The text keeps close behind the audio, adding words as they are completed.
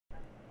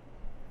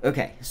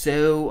Okay,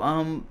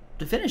 so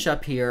to finish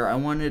up here, I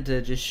wanted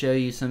to just show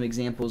you some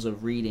examples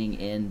of reading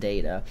in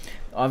data.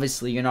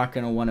 Obviously, you're not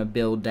going to want to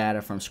build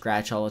data from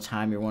scratch all the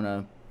time. You want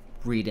to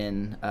read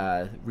in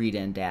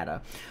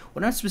data.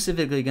 What I'm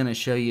specifically going to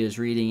show you is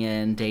reading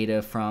in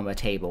data from a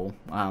table,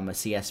 a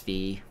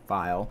CSV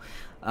file.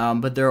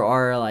 But there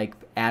are like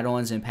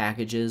add-ons and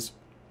packages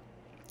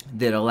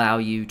that allow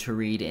you to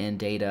read in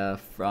data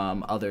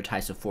from other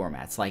types of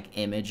formats, like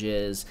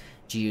images,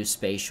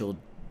 geospatial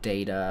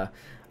data,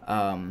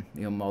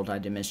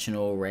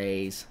 multi-dimensional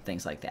arrays,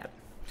 things like that.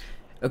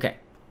 Okay,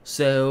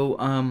 so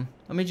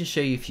let me just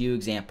show you a few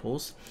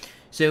examples.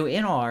 So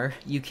in R,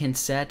 you can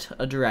set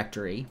a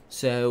directory.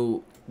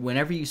 So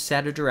whenever you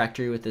set a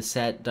directory with the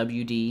set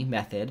WD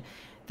method,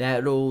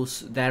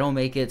 that'll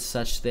make it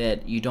such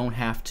that you don't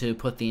have to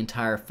put the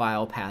entire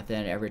file path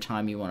in every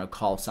time you want to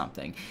call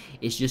something.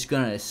 It's just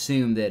going to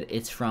assume that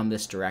it's from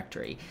this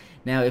directory.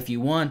 Now, if you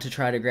want to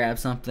try to grab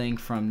something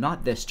from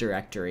not this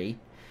directory,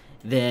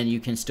 then you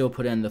can still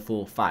put in the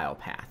full file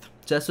path.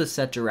 So that's what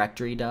set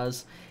directory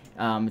does.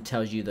 It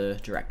tells you the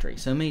directory.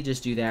 So let me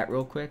just do that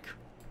real quick.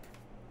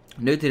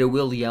 Note that it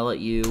will yell at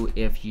you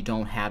if you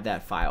don't have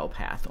that file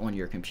path on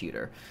your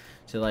computer.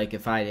 So like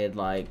if I did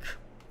like,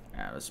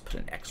 let's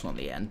put an X on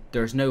the end.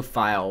 There's no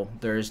file,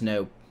 there's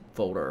no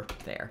folder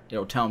there.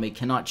 It'll tell me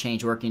cannot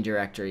change working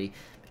directory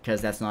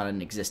because that's not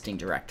an existing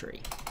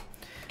directory.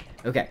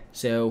 Okay,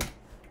 so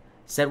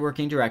set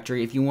working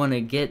directory. If you want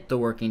to get the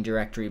working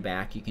directory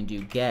back, you can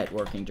do get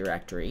working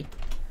directory,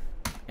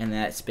 and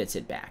that spits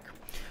it back.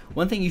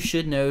 One thing you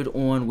should note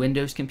on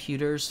Windows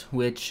computers,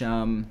 which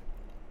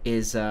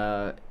is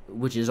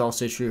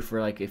also true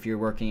for like if you're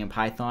working in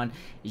Python,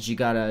 is you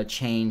gotta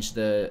change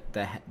the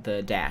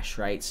dash,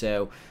 right?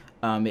 So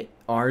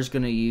R is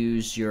going to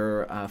use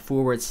your /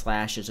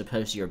 as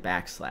opposed to your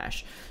 \.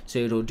 So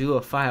it'll do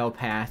a file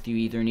path. You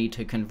either need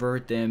to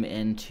convert them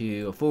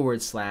into a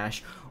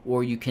 /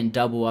 or you can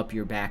double up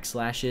your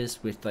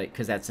backslashes with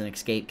because that's an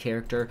escape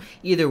character.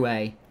 Either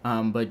way,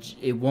 but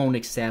it won't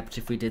accept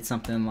if we did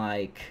something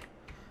like.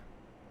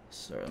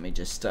 So let me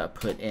just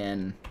put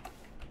in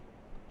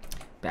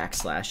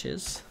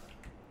backslashes.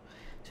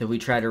 So if we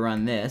try to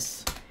run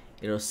this,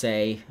 it'll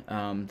say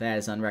that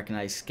is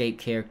unrecognized escape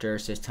character,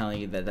 so it's telling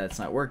you that that's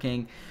not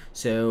working.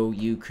 So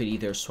you could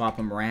either swap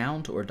them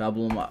around or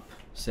double them up.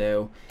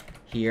 So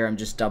here I'm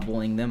just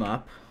doubling them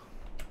up,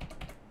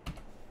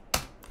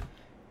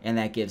 and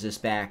that gives us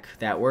back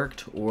that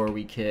worked, or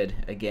we could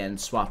again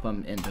swap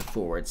them into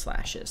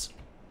 /.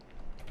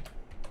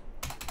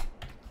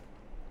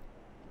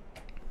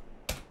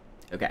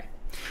 Okay.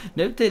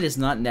 Note that it's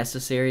not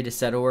necessary to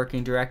set a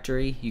working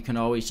directory. You can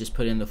always just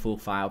put in the full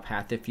file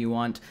path if you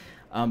want,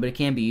 but it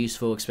can be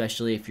useful,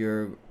 especially if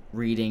you're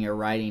reading or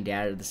writing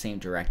data to the same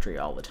directory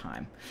all the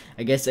time.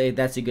 I guess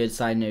that's a good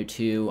side note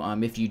too.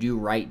 If you do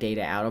write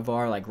data out of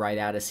R, like write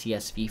out a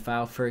CSV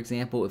file, for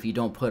example, if you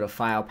don't put a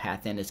file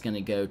path in, it's going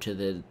to go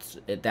to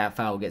that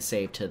file will get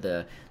saved to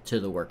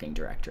the working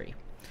directory.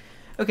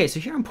 Okay, so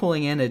here I'm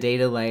pulling in a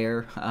data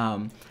layer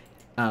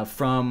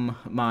from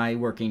my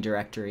working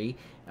directory.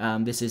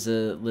 This is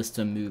a list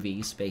of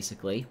movies,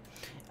 basically.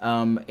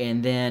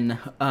 And then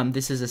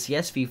this is a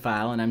CSV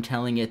file, and I'm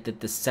telling it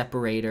that the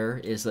separator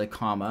is a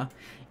comma,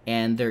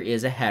 and there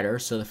is a header,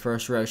 so the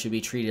first row should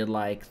be treated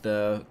like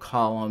the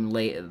column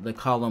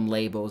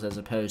labels as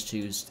opposed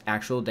to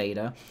actual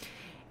data.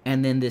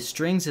 And then the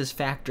strings as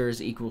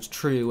factors equals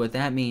true. What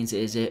that means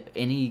is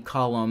any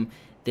column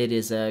that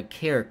is a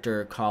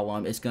character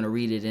column is going to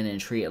read it in and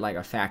treat it like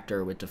a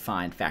factor with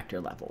defined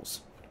factor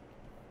levels.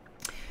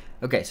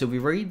 Okay, so if we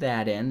read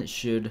that in, it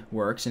should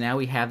work. So now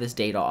we have this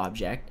data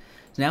object.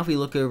 So now if we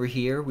look over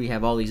here, we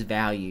have all these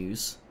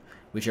values,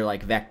 which are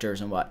like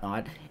vectors and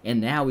whatnot. And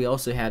now we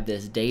also have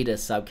this data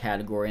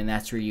subcategory, and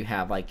that's where you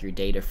have like your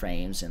data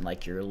frames and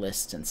like your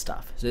lists and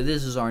stuff. So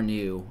this is our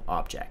new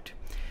object.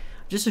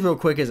 Just real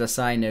quick as a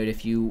side note,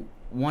 if you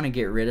want to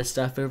get rid of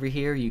stuff over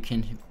here, you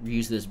can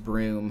use this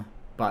broom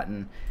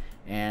button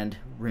and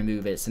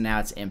remove it. So now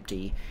it's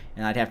empty,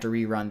 and I'd have to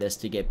rerun this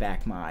to get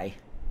back my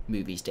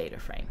movies data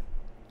frame.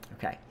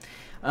 Okay,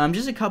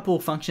 just a couple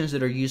functions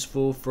that are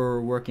useful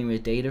for working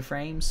with data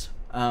frames.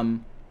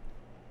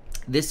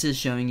 This is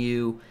showing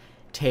you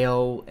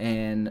tail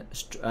and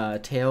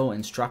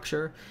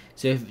structure.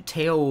 So if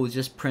tail will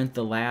just print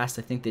the last,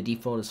 I think the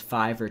default is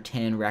 5 or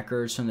 10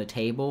 records from the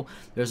table.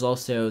 There's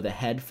also the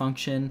head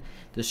function.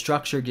 The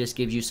structure just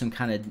gives you some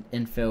kind of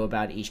info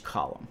about each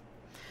column.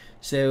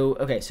 So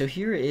okay, so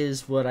here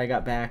is what I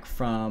got back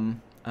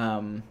from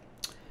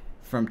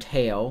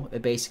tail.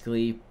 It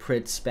basically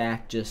prints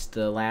back just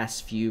the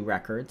last few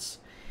records.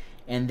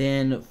 And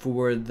then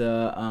for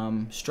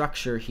the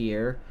structure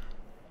here,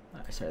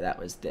 sorry, that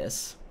was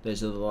this.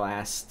 Those are the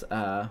last,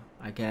 I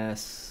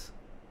guess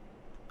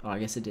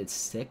it did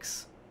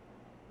 6.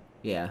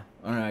 Yeah,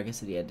 oh no, I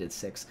guess it did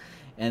 6.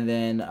 And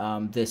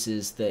then this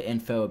is the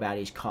info about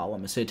each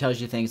column. So it tells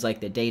you things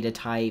like the data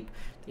type.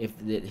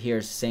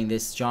 Here's saying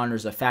this genre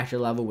is a factor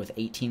level with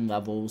 18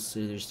 levels.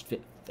 So there's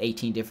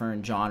 18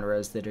 different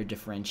genres that are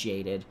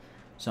differentiated,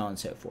 so on and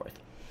so forth.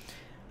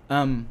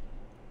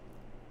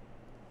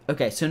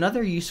 Okay, so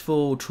another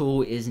useful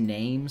tool is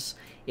names.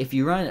 If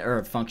you run, or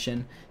a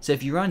function, so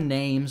if you run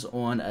names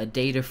on a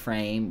data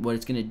frame, what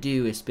it's going to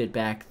do is spit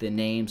back the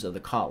names of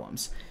the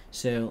columns.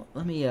 So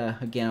let me,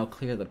 again, I'll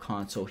clear the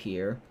console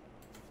here.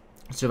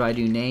 So if I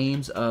do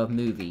names of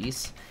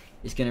movies,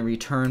 it's going to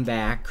return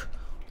back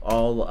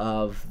all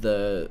of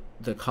the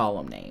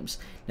column names.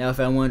 Now if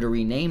I wanted to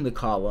rename the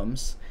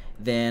columns,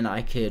 then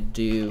I could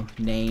do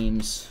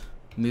names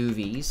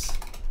movies,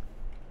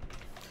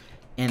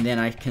 and then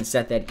I can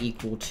set that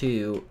equal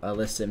to a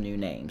list of new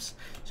names.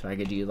 So I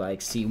could do like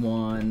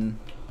C1.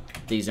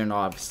 These are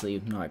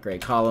obviously not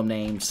great column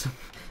names,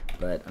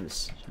 but I'm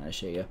just trying to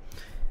show you.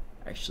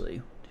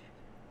 Actually,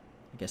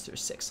 I guess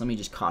there's 6. Let me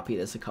just copy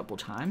this a couple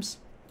times.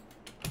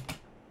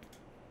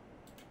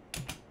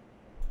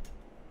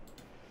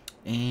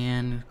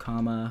 And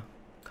comma,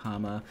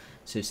 comma.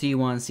 So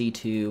C1,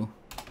 C2,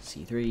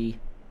 C3,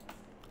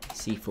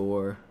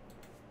 C4,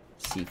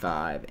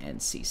 C5, and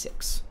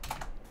C6.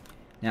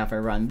 Now if I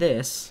run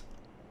this,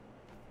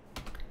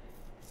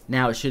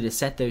 now it should have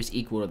set those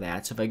equal to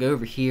that. So if I go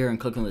over here and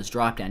click on this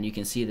drop down, you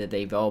can see that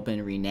they've all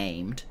been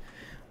renamed.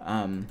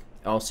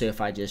 Also,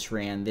 if I just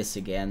ran this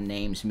again,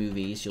 names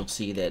movies, you'll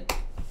see that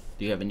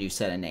you have a new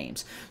set of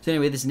names. So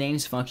anyway, this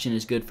names function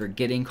is good for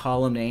getting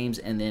column names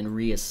and then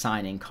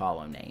reassigning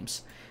column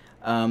names.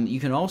 You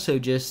can also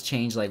just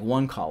change like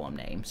one column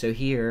name. So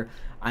here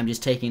I'm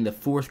just taking the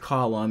 4th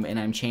column and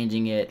I'm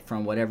changing it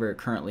from whatever it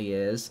currently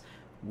is,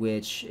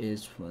 which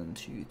is 1,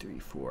 2, 3,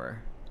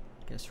 4.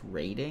 I guess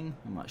rating.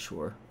 I'm not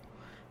sure.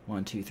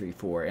 1, 2, 3,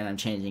 4, and I'm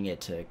changing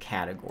it to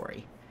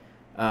category.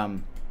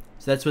 So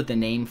that's what the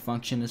name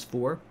function is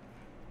for.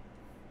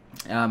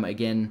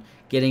 Again,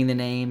 getting the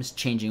names,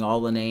 changing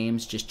all the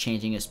names, just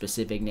changing a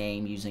specific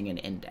name using an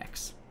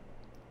index.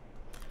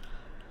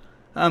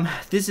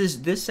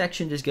 This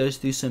section just goes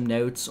through some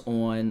notes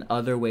on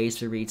other ways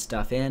to read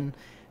stuff in.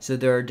 So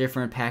there are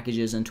different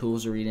packages and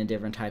tools to read in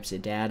different types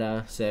of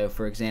data. So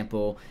for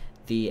example,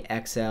 the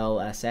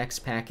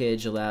XLSX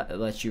package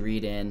lets you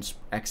read in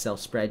Excel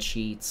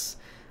spreadsheets.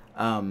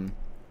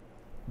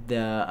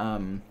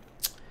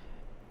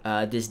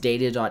 This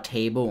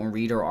data.table and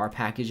reader R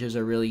packages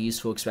are really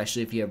useful,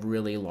 especially if you have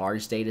really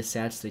large data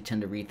sets. They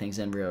tend to read things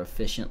in real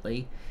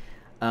efficiently.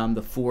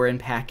 The foreign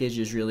package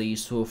is really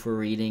useful for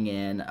reading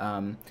in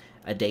a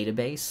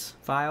database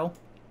file,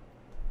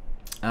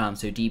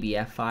 so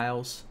DBF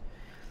files.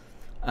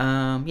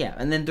 Yeah,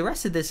 and then the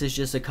rest of this is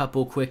just a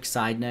couple quick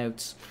side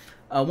notes.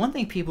 One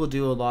thing people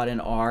do a lot in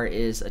R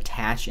is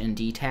attach and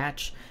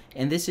detach.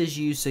 And this is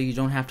used so you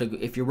don't have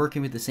to, if you're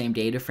working with the same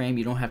data frame,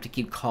 you don't have to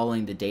keep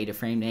calling the data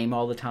frame name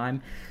all the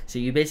time. So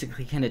you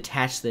basically can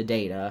attach the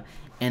data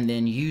and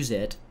then use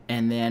it,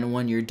 and then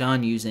when you're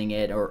done using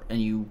it,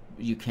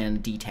 you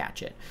can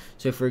detach it.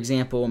 So for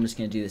example, I'm just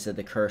going to do this at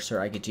the cursor.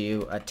 I could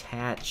do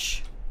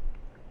attach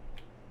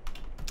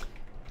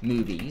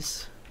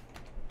movies.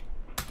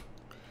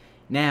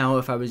 Now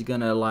if I was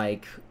going to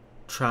like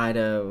try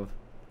to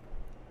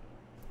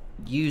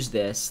use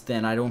this,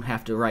 then I don't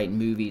have to write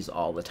movies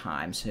all the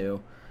time.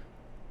 So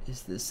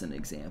is this an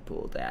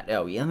example of that?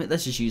 Oh yeah,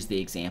 let's just use the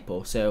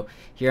example. So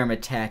here I'm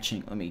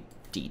attaching, let me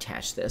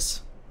detach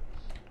this.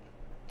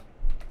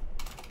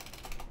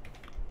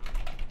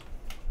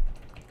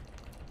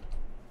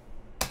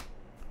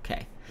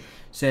 Okay,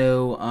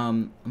 so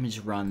let me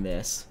just run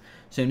this.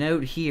 So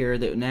note here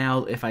that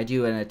now if I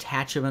do an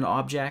attach of an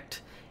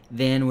object,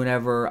 then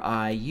whenever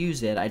I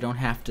use it, I don't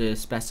have to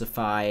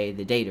specify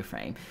the data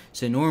frame.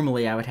 So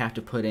normally I would have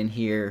to put in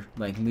here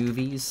like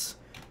movies,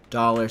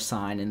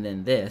 $, and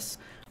then this,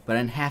 but I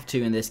don't have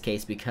to in this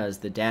case because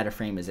the data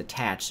frame is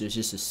attached, so it's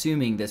just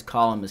assuming this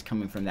column is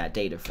coming from that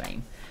data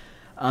frame.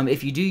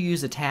 If you do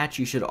use attach,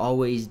 you should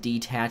always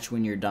detach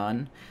when you're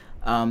done.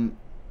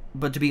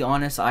 But to be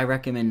honest, I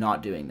recommend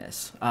not doing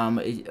this. A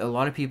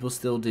lot of people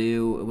still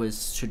do. It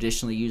was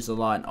traditionally used a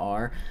lot in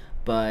R,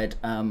 but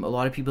a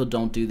lot of people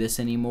don't do this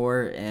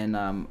anymore,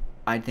 and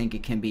I think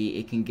it can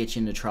get you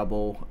into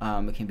trouble.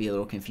 It can be a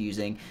little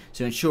confusing.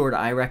 So in short,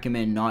 I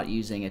recommend not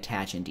using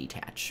attach and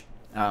detach.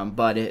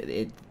 But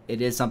it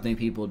is something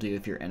people do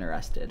if you're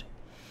interested.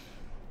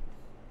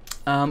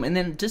 And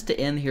then just to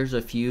end, here's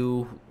a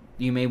few.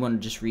 You may want to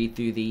just read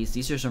through these.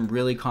 These are some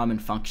really common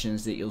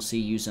functions that you'll see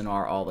used in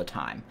R all the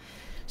time.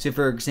 So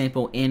for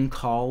example,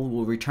 in_col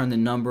will return the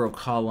number of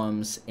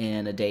columns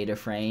in a data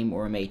frame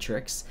or a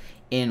matrix.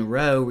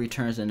 In_row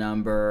returns the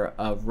number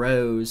of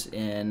rows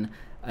in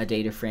a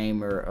data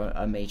frame or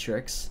a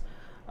matrix.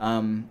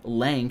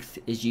 Length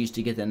is used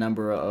to get the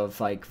number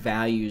of like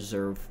values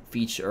or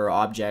feature or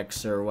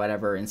objects or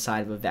whatever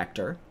inside of a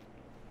vector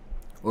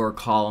or a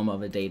column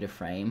of a data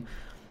frame.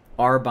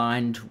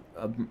 rbind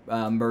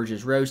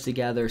merges rows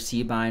together.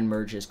 cbind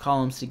merges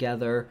columns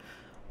together.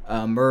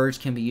 Merge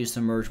can be used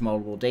to merge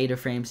multiple data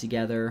frames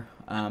together.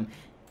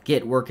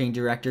 Get working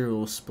directory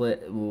will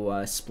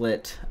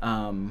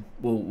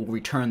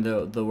return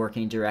the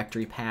working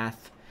directory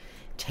path.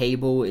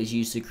 Table is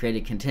used to create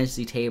a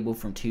contingency table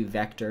from two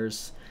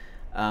vectors.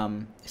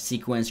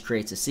 Sequence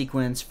creates a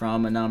sequence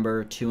from a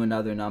number to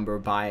another number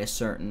by a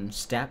certain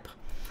step.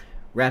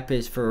 Rep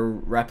is for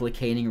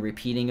replicating,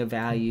 repeating a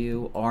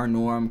value.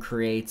 R-norm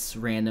creates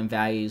random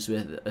values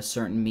with a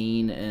certain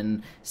mean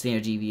and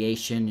standard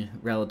deviation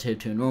relative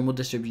to a normal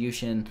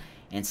distribution.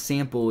 And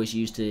sample is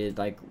used to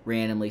like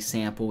randomly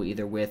sample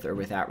either with or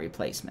without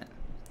replacement.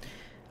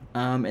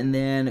 And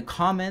then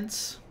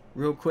comments,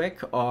 real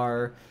quick,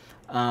 are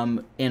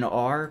in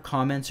R,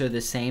 comments are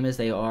the same as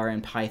they are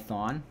in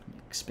Python.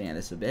 Expand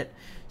this a bit.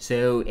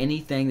 So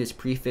anything that's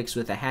prefixed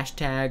with a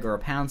hashtag or a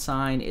pound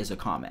sign is a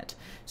comment.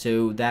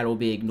 So that'll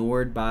be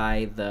ignored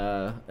by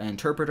the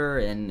interpreter,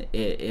 and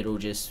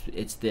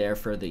it's there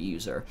for the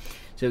user.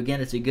 So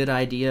again, it's a good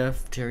idea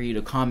for you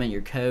to comment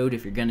your code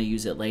if you're going to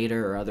use it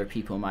later, or other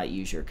people might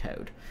use your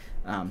code.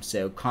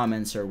 So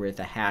comments are with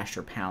a hash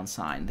or pound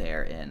sign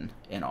there in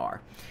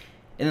R.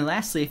 And then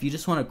lastly, if you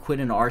just want to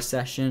quit an R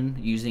session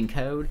using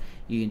code,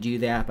 you can do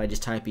that by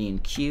just typing in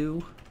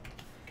Q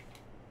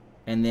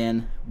and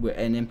then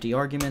an empty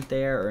argument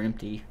there, or an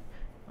empty,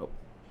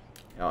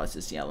 oh, it's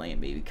just yelling at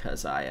me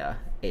because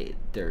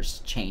there's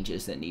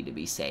changes that need to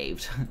be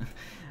saved.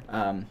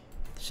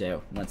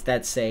 So once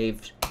that's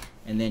saved,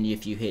 and then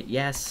if you hit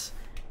yes,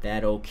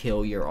 that'll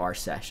kill your R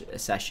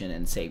session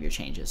and save your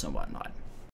changes and whatnot.